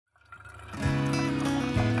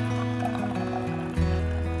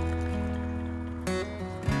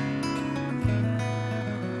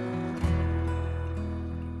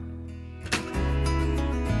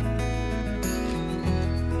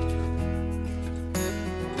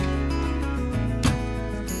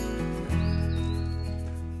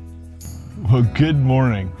Well, good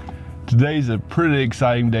morning. Today's a pretty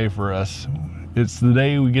exciting day for us. It's the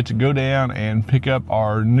day we get to go down and pick up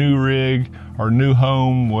our new rig, our new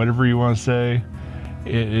home, whatever you want to say.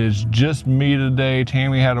 It is just me today.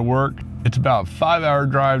 Tammy had to work. It's about a 5-hour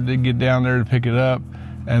drive to get down there to pick it up,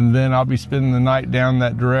 and then I'll be spending the night down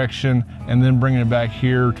that direction and then bringing it back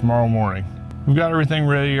here tomorrow morning. We've got everything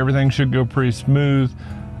ready. Everything should go pretty smooth.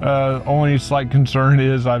 Only slight concern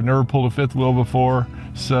is I've never pulled a fifth wheel before,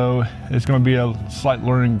 so it's going to be a slight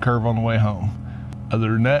learning curve on the way home.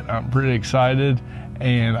 Other than that, I'm pretty excited,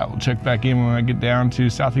 and I will check back in when I get down to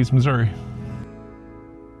Southeast Missouri.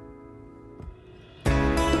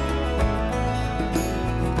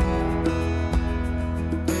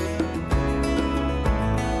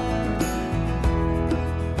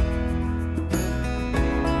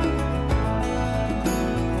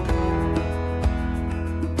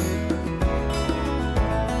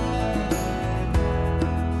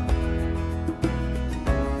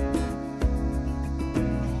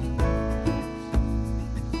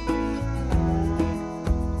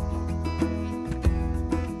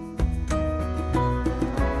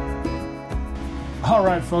 All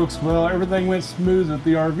right, folks, well, everything went smooth at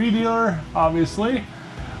the RV dealer, obviously.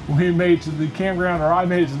 We made it to the campground, or I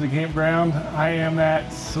made it to the campground. I am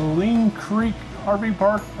at Saline Creek RV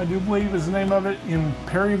Park, I do believe is the name of it, in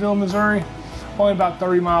Perryville, Missouri. Only about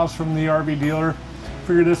 30 miles from the RV dealer.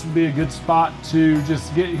 Figured this would be a good spot to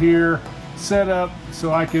just get here, set up,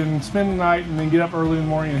 so I can spend the night and then get up early in the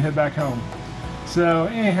morning and head back home. So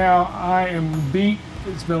anyhow, I am beat.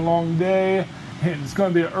 It's been a long day. It's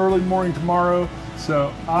going to be an early morning tomorrow,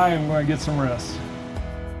 so I am going to get some rest.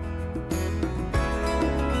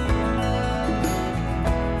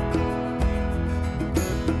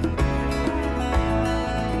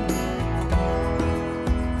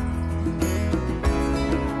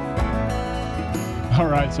 All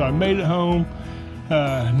right, so I made it home.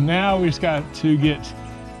 Now we just got to get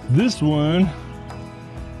this one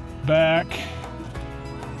back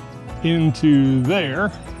into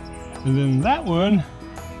there, and then that one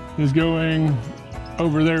is going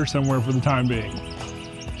over there somewhere for the time being.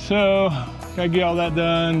 So gotta get all that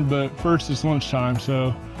done, but first it's lunchtime,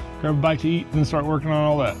 so grab a bite to eat and start working on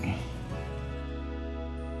all that.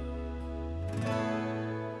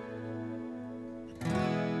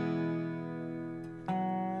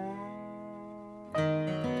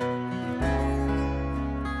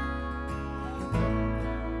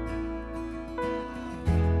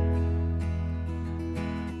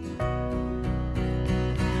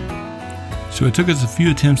 So it took us a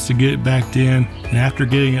few attempts to get it backed in, and after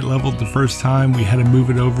getting it leveled the first time, we had to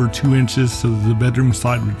move it over 2 inches so that the bedroom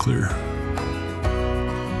slide would clear.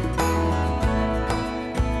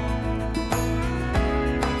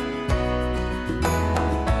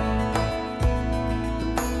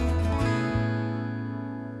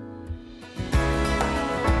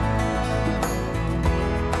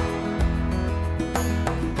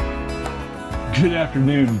 Good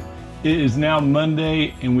afternoon. It is now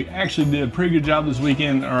Monday, and we actually did a pretty good job this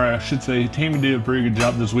weekend, or I should say Tammy did a pretty good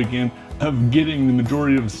job this weekend of getting the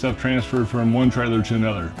majority of the stuff transferred from one trailer to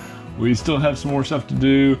another. We still have some more stuff to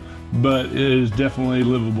do, but it is definitely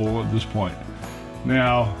livable at this point.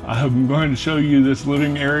 Now, I'm going to show you this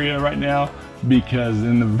living area right now, because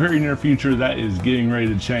in the very near future that is getting ready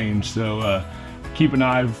to change, so keep an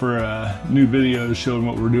eye for new videos showing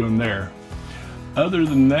what we're doing there. Other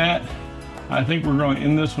than that, I think we're going to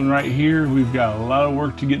end this one right here. We've got a lot of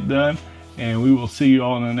work to get done, and we will see you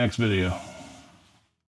all in the next video.